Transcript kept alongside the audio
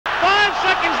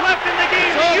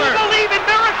You believe in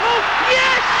miracles?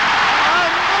 Yes!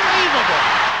 Unbelievable.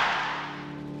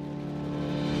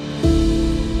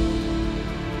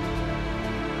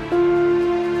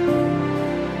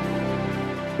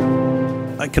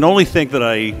 I can only think that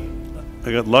I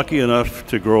got lucky enough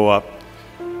to grow up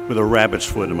with a rabbit's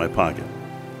foot in my pocket.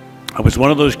 I was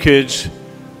one of those kids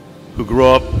who grew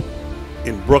up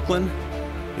in Brooklyn,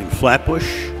 in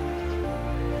Flatbush,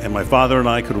 and my father and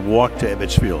I could walk to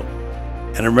Ebbets Field.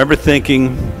 And I remember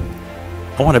thinking,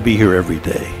 I want to be here every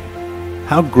day.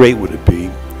 How great would it be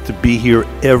to be here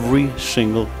every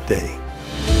single day?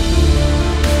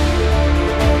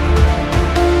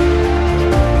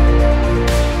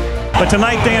 But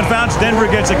tonight, Dan Fouts, Denver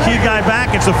gets a key guy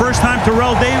back. It's the first time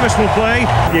Terrell Davis will play.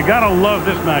 You gotta love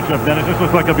this matchup, Dennis. This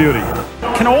looks like a beauty.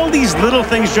 Can all these little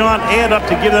things, John, add up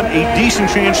to give them a decent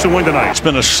chance to win tonight? It's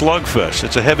been a slugfest.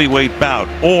 It's a heavyweight bout,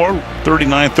 or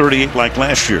 39-38 like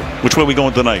last year. Which way are we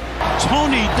going tonight?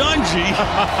 Tony Dungy.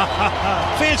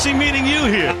 Fancy meeting you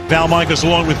here. Val Michaels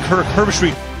along with Kirk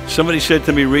Herbstreit. Somebody said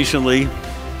to me recently,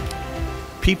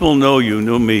 people know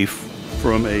me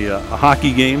from a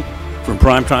hockey game, from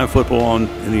primetime football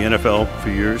in the NFL for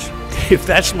years. If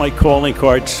that's my calling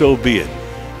card, so be it.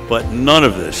 But none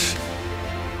of this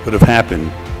would have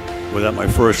happened without my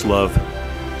first love,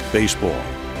 baseball.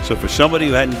 So for somebody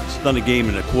who hadn't done a game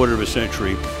in a quarter of a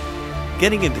century,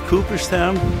 getting into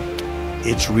Cooperstown,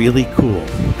 it's really cool.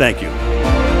 Thank you.